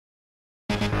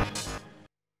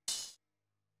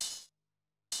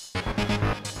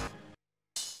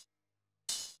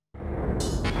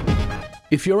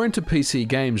If you're into PC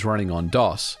games running on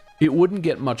DOS, it wouldn't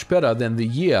get much better than the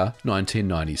year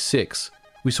 1996.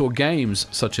 We saw games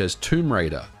such as Tomb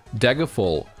Raider,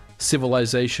 Daggerfall,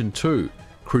 Civilization 2,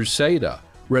 Crusader,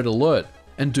 Red Alert,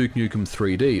 and Duke Nukem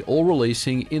 3D all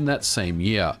releasing in that same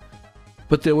year.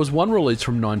 But there was one release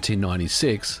from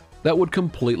 1996 that would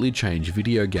completely change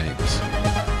video games.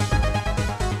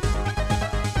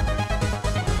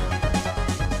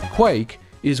 Quake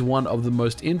is one of the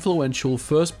most influential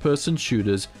first-person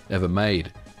shooters ever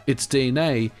made. Its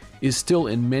DNA is still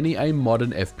in many a modern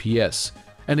FPS,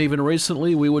 and even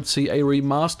recently we would see a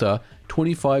remaster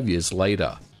 25 years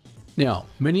later. Now,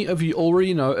 many of you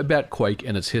already know about Quake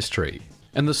and its history,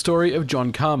 and the story of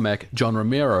John Carmack, John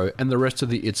Romero, and the rest of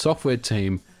the id Software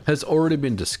team has already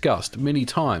been discussed many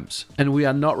times, and we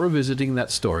are not revisiting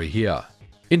that story here.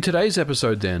 In today's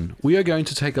episode then, we are going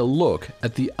to take a look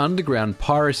at the underground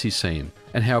piracy scene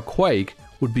and how Quake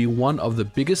would be one of the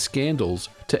biggest scandals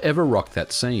to ever rock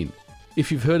that scene. If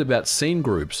you've heard about scene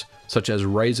groups such as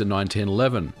Razor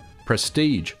 1911,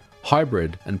 Prestige,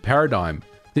 Hybrid, and Paradigm,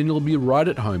 then you'll be right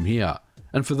at home here.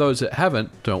 And for those that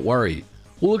haven't, don't worry.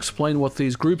 We'll explain what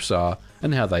these groups are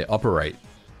and how they operate.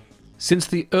 Since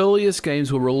the earliest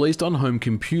games were released on home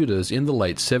computers in the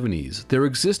late 70s, there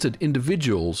existed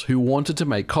individuals who wanted to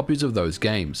make copies of those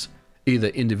games, either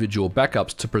individual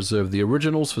backups to preserve the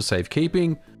originals for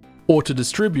safekeeping, or to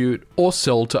distribute or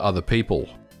sell to other people.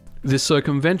 This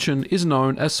circumvention is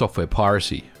known as software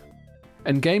piracy.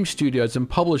 And game studios and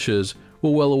publishers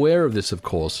were well aware of this, of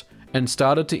course, and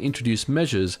started to introduce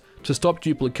measures to stop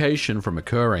duplication from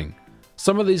occurring.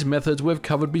 Some of these methods we've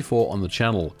covered before on the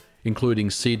channel, including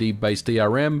CD-based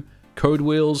DRM, code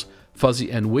wheels,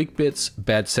 fuzzy and weak bits,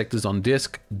 bad sectors on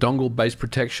disk, dongle-based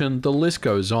protection, the list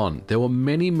goes on. There were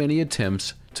many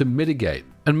attempts to mitigate,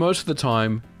 and most of the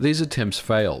time, these attempts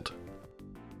failed.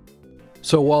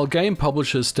 So while game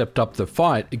publishers stepped up the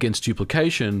fight against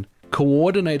duplication,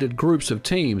 coordinated groups of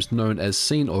teams known as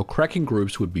scene or cracking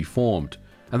groups would be formed,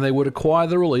 and they would acquire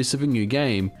the release of a new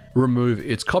game, remove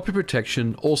its copy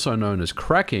protection, also known as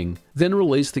cracking, then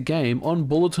release the game on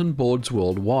bulletin boards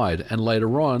worldwide and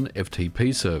later on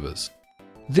FTP servers.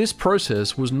 This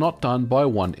process was not done by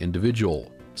one individual.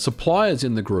 Suppliers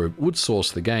in the group would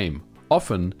source the game.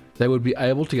 Often, they would be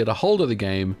able to get a hold of the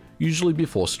game, usually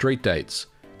before street dates.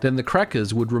 Then the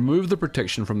crackers would remove the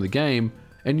protection from the game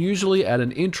and usually add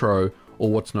an intro, or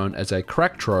what's known as a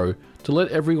cracktro, to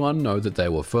let everyone know that they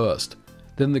were first.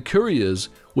 Then the couriers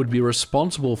would be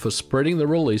responsible for spreading the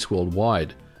release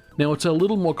worldwide. Now it's a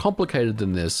little more complicated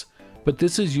than this, but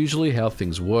this is usually how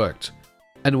things worked.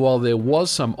 And while there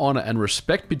was some honor and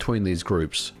respect between these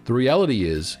groups, the reality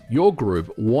is your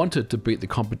group wanted to beat the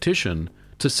competition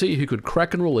to see who could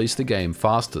crack and release the game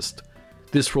fastest.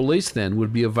 This release then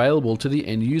would be available to the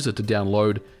end user to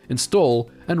download, install,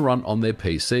 and run on their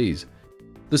PCs.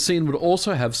 The scene would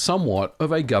also have somewhat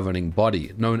of a governing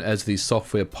body, known as the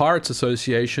Software Pirates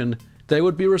Association. They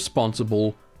would be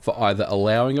responsible for either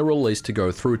allowing a release to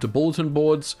go through to bulletin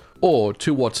boards or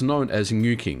to what's known as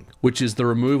nuking, which is the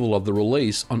removal of the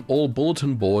release on all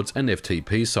bulletin boards and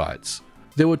FTP sites.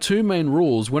 There were two main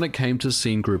rules when it came to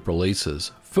scene group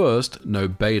releases. First, no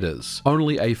betas.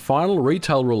 Only a final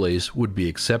retail release would be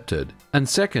accepted. And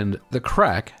second, the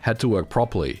crack had to work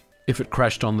properly. If it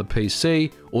crashed on the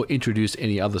PC or introduced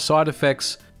any other side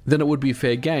effects, then it would be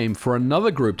fair game for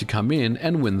another group to come in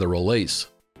and win the release.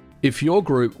 If your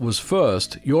group was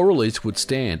first, your release would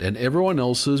stand and everyone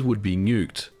else's would be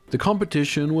nuked. The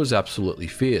competition was absolutely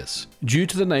fierce. Due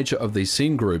to the nature of these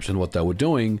scene groups and what they were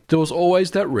doing, there was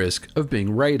always that risk of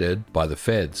being raided by the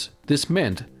feds. This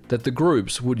meant that the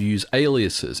groups would use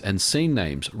aliases and scene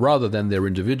names rather than their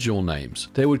individual names.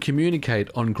 They would communicate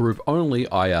on group-only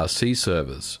IRC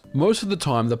servers. Most of the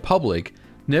time, the public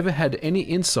never had any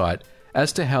insight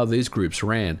as to how these groups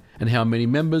ran and how many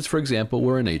members, for example,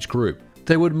 were in each group.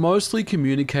 They would mostly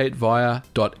communicate via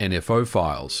 .nfo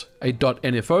files. A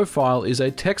 .nfo file is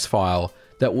a text file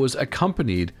that was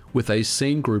accompanied with a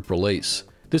scene group release.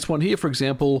 This one here, for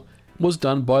example, was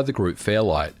done by the group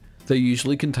Fairlight. They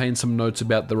usually contain some notes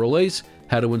about the release,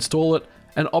 how to install it,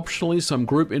 and optionally some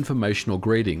group informational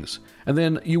greetings. And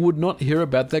then you would not hear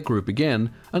about that group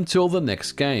again until the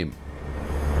next game.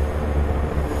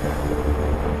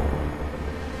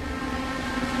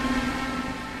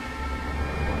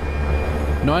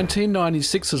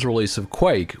 (1996's release of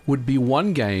Quake would be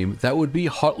one game that would be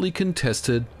hotly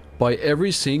contested by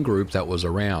every scene group that was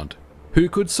around. Who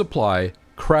could supply,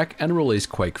 crack and release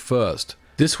Quake first?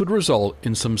 This would result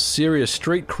in some serious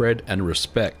street cred and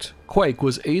respect. Quake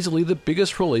was easily the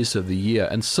biggest release of the year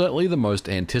and certainly the most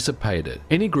anticipated.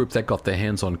 Any group that got their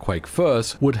hands on Quake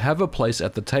first would have a place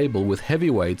at the table with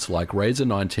heavyweights like Reznor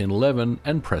 1911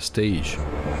 and Prestige.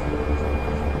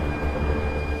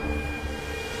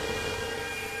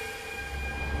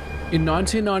 In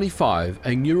 1995,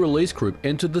 a new release group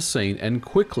entered the scene and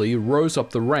quickly rose up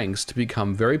the ranks to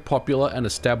become very popular and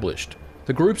established.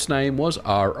 The group's name was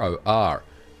ROR,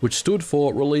 which stood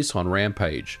for Release on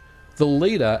Rampage. The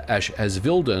leader, Ash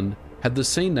Asvilden, had the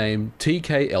scene name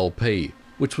TKLP,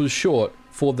 which was short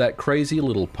for That Crazy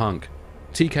Little Punk.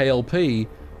 TKLP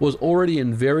was already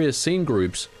in various scene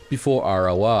groups before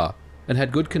ROR, and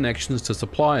had good connections to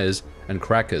suppliers and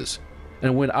crackers.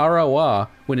 And when ROR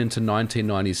went into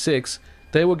 1996,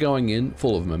 they were going in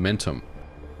full of momentum.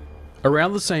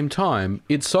 Around the same time,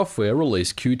 id Software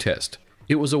released Q-Test.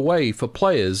 It was a way for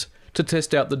players to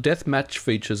test out the deathmatch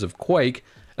features of Quake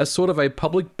as sort of a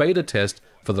public beta test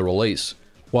for the release.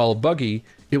 While buggy,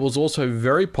 it was also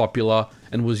very popular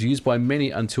and was used by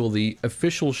many until the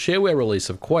official shareware release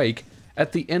of Quake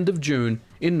at the end of June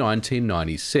in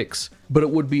 1996. But it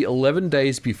would be 11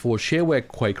 days before shareware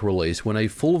Quake release when a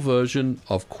full version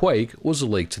of Quake was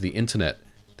leaked to the internet.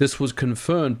 This was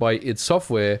confirmed by id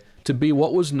Software to be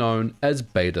what was known as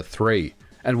Beta 3,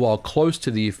 and while close to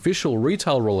the official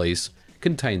retail release,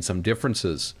 contained some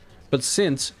differences. But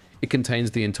since it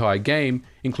contains the entire game,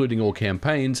 including all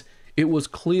campaigns, it was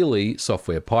clearly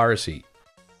software piracy.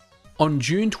 On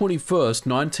June 21st,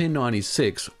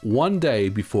 1996, one day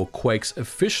before Quake's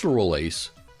official release,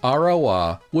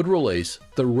 ROR would release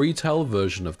the retail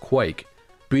version of Quake,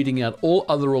 beating out all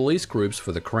other release groups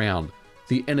for the crown.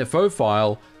 The NFO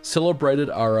file celebrated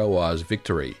ROR's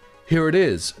victory. Here it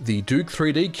is, the Duke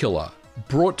 3D killer,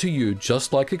 brought to you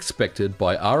just like expected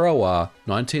by ROR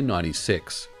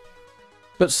 1996.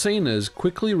 But sceners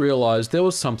quickly realized there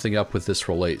was something up with this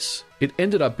release. It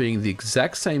ended up being the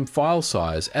exact same file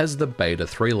size as the Beta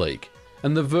 3 leak,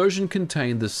 and the version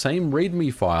contained the same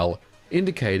README file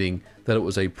indicating that it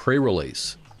was a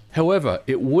pre-release. However,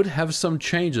 it would have some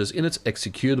changes in its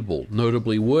executable,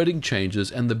 notably wording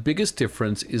changes, and the biggest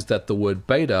difference is that the word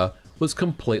beta was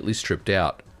completely stripped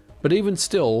out. But even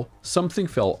still, something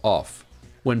fell off.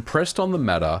 When pressed on the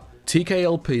matter,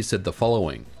 TKLP said the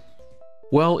following: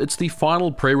 "Well, it's the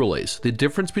final pre-release. The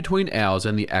difference between ours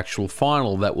and the actual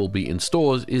final that will be in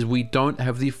stores is we don't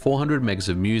have the 400 megs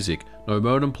of music, no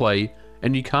modem play,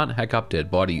 and you can't hack up dead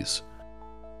bodies."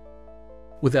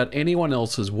 Without anyone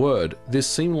else's word, this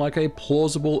seemed like a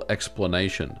plausible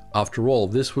explanation. After all,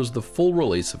 this was the full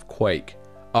release of Quake.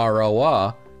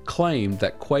 ROR claimed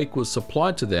that Quake was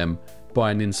supplied to them by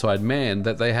an inside man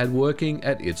that they had working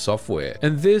at id Software,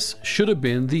 and this should have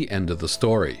been the end of the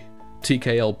story.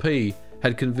 TKLP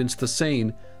had convinced the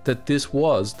scene that this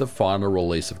was the final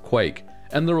release of Quake,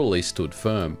 and the release stood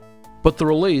firm. But the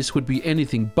release would be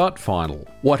anything but final.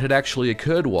 What had actually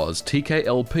occurred was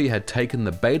TKLP had taken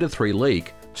the Beta 3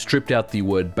 leak, stripped out the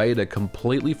word beta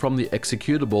completely from the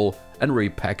executable and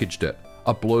repackaged it,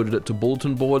 uploaded it to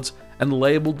bulletin boards, and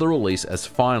labeled the release as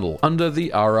final under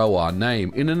the ROR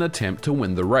name in an attempt to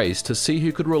win the race to see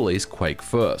who could release Quake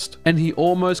first. And he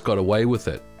almost got away with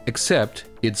it, except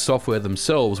id Software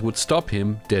themselves would stop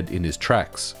him dead in his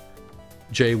tracks.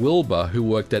 Jay Wilbur, who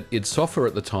worked at id Software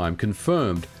at the time,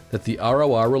 confirmed that the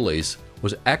ROR release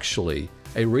was actually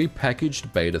a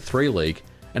repackaged Beta 3 leak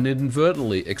and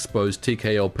inadvertently exposed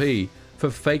TKLP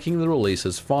for faking the release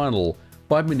as final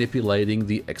by manipulating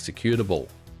the executable.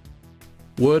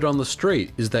 Word on the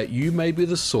street is that you may be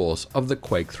the source of the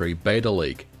Quake 3 beta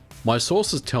leak. My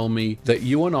sources tell me that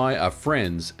you and I are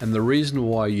friends, and the reason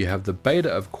why you have the beta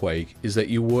of Quake is that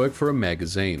you work for a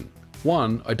magazine.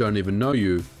 1, I don't even know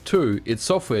you. 2, id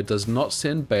Software does not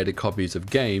send beta copies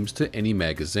of games to any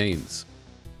magazines.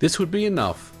 This would be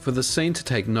enough for the scene to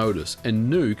take notice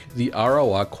and nuke the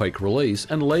ROR Quake release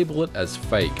and label it as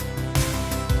fake.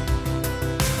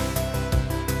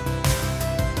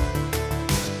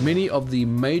 Many of the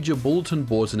major bulletin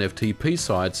boards and FTP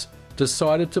sites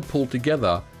decided to pull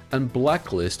together and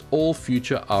blacklist all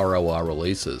future ROR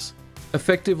releases,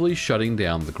 effectively shutting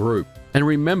down the group. And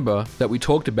remember that we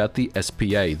talked about the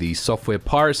SPA, the Software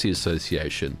Piracy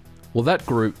Association. Well, that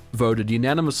group voted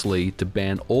unanimously to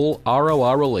ban all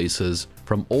ROR releases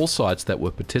from all sites that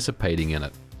were participating in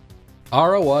it.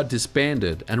 ROR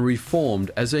disbanded and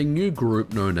reformed as a new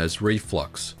group known as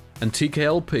Reflux, and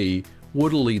TKLP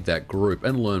would lead that group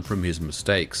and learn from his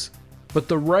mistakes. But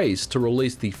the race to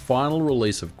release the final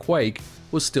release of Quake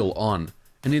was still on,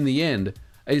 and in the end,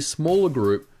 a smaller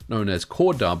group known as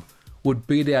Core Dump would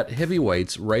beat out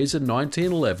heavyweights Reznor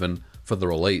 1911 for the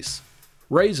release.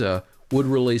 Reznor would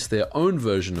release their own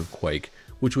version of Quake,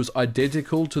 which was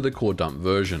identical to the core dump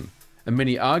version, and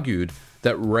many argued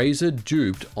that Reznor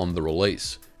duped on the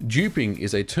release. Duping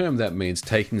is a term that means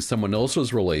taking someone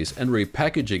else's release and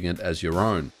repackaging it as your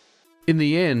own. In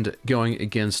the end, going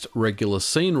against regular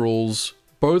scene rules,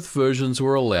 both versions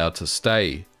were allowed to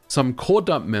stay. Some core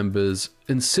dump members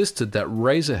insisted that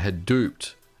Reznor had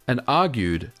duped, and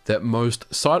argued that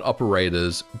most site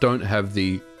operators don't have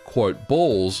the, quote,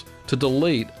 balls to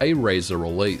delete a Reznor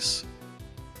release.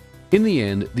 In the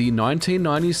end, the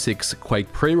 1996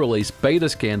 Quake pre-release beta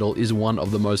scandal is one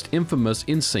of the most infamous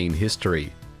in scene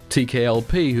history.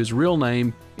 TKLP, whose real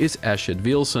name is Ashad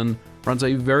Vilson, runs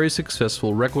a very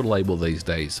successful record label these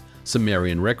days,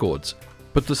 Sumerian Records,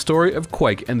 but the story of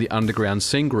Quake and the underground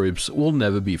scene groups will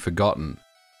never be forgotten.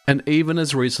 And even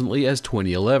as recently as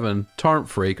 2011, Torrent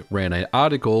Freak ran an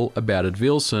article about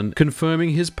Vilson confirming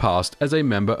his past as a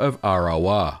member of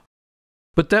ROR.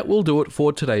 But that will do it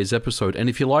for today's episode, and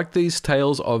if you like these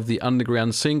tales of the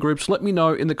underground scene groups, let me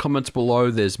know in the comments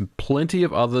below. There's plenty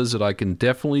of others that I can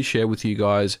definitely share with you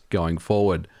guys going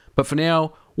forward. But for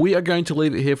now, we are going to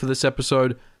leave it here for this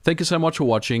episode. Thank you so much for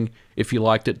watching. If you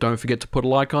liked it, don't forget to put a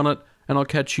like on it, and I'll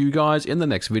catch you guys in the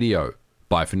next video.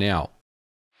 Bye for now.